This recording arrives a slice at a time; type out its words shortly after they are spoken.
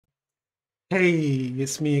Hey,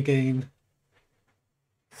 it's me again,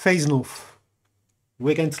 Phase North.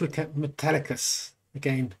 We're going to look at METALX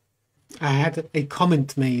again. I had a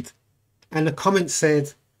comment made, and the comment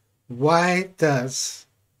said, why does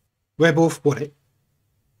WebAuth Wallet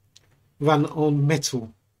run on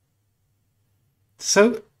Metal?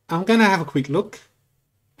 So I'm going to have a quick look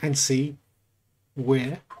and see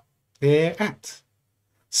where they're at.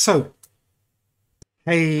 So,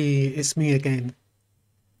 hey, it's me again,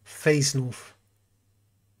 Phase North,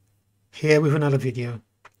 here with another video.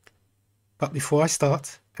 But before I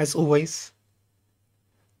start, as always,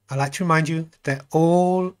 I'd like to remind you that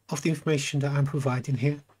all of the information that I'm providing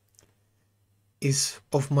here is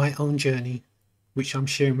of my own journey, which I'm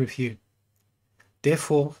sharing with you.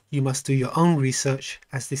 Therefore, you must do your own research,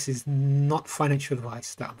 as this is not financial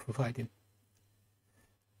advice that I'm providing.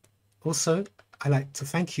 Also, I'd like to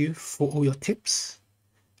thank you for all your tips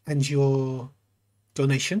and your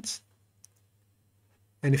donations.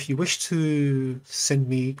 And if you wish to send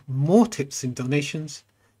me more tips and donations,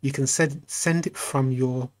 you can send it from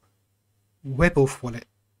your WebAuth wallet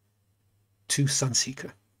to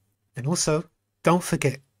SUNSEEKER. And also, don't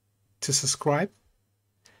forget to subscribe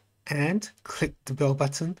and click the bell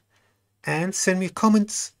button and send me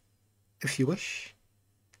comments if you wish,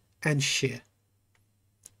 and share.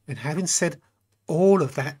 And having said all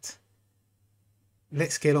of that,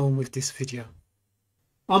 let's get on with this video.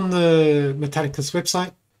 On the METALX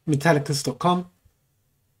website, metalx.com,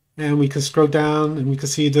 and we can scroll down and we can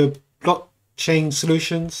see the blockchain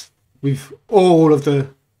solutions with all of the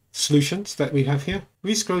solutions that we have here.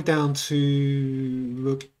 We scroll down to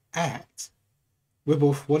look at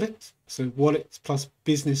WebAuth Wallet, so wallet plus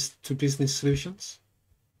business to business solutions.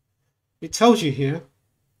 It tells you here,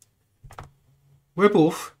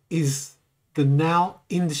 WebAuth is the now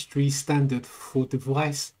industry standard for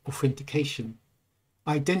device authentication,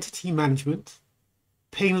 identity management,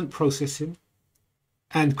 payment processing,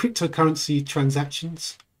 and cryptocurrency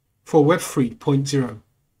transactions for Web 3.0,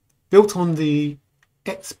 built on the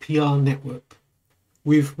XPR network.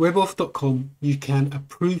 With WebAuth.com, you can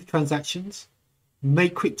approve transactions,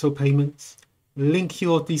 make crypto payments, link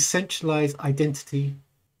your decentralized identity,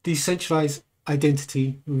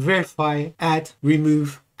 verify, add,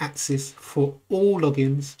 remove access for all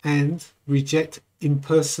logins, and reject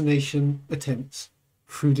impersonation attempts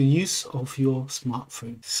through the use of your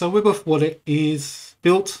smartphone. So WebAuth Wallet is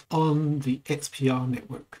built on the XPR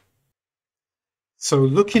network. So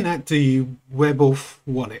looking at the WebAuth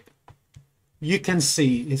Wallet, you can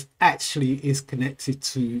see it actually is connected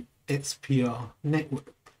to XPR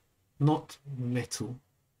network, not Metal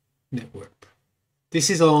network. This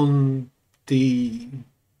is on the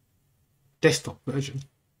desktop version.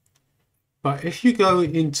 But if you go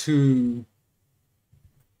into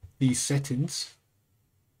the settings,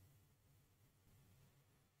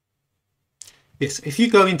 yes, if you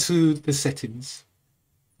go into the settings,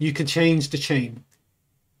 you can change the chain.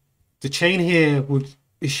 The chain here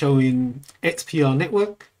is showing XPR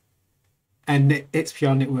network and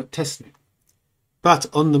XPR network testnet. But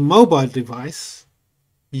on the mobile device,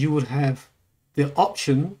 you would have the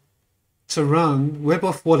option to run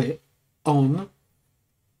WebAuth Wallet on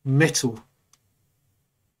Metal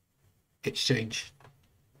exchange.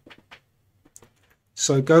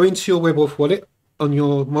 So go into your WebAuth Wallet on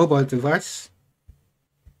your mobile device.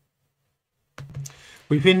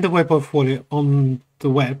 Within the WebAuth Wallet on the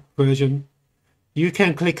web version, you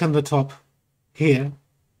can click on the top here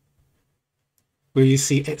where you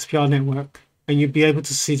see XPR network, and you'll be able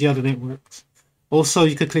to see the other networks. Also,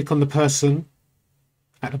 you could click on the person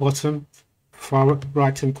at the bottom, far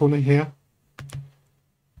right hand corner here,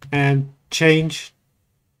 and change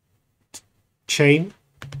chain,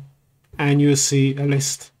 and you'll see a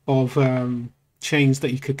list of chains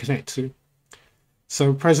that you could connect to.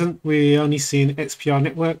 So present, we're only seeing XPR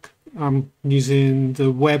network. I'm using the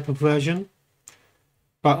web version,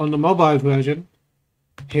 but on the mobile version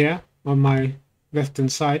here on my left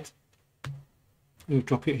hand side, we'll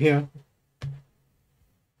drop it here,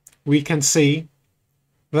 we can see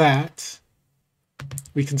that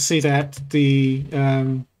the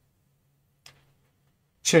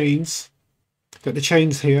chains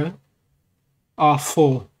here are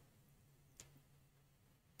for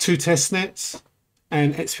 2 testnets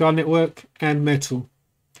and XPR network and Metal.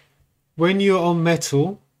 When you're on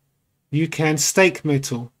Metal, you can stake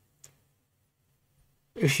Metal.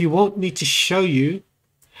 If you want me to show you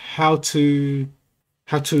how to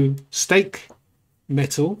stake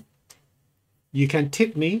Metal, you can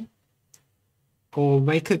tip me or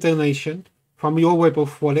make a donation from your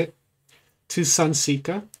WebAuth wallet to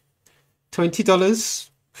SUNSEEKER. $20,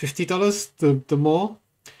 $50, the more,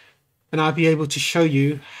 and I'll be able to show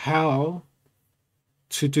you how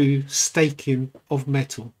to do staking of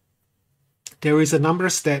metal. There is a number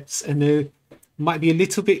of steps and they might be a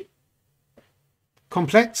little bit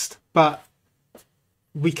complex, but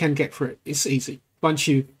we can get through it. It's easy.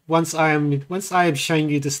 Once I am showing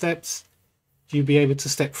you the steps, you'll be able to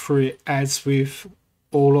step through it, as with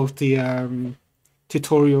all of the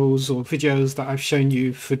tutorials or videos that I've shown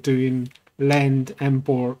you for doing lend and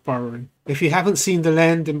borrowing. If you haven't seen the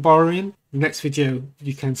lend and borrowing, next video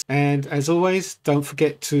you can. And as always, don't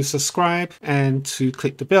forget to subscribe and to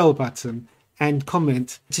click the bell button and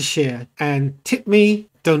comment to share and tip me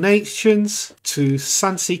donations to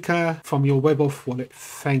SUNSEEKER from your WebAuth wallet.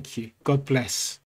 Thank you. God bless.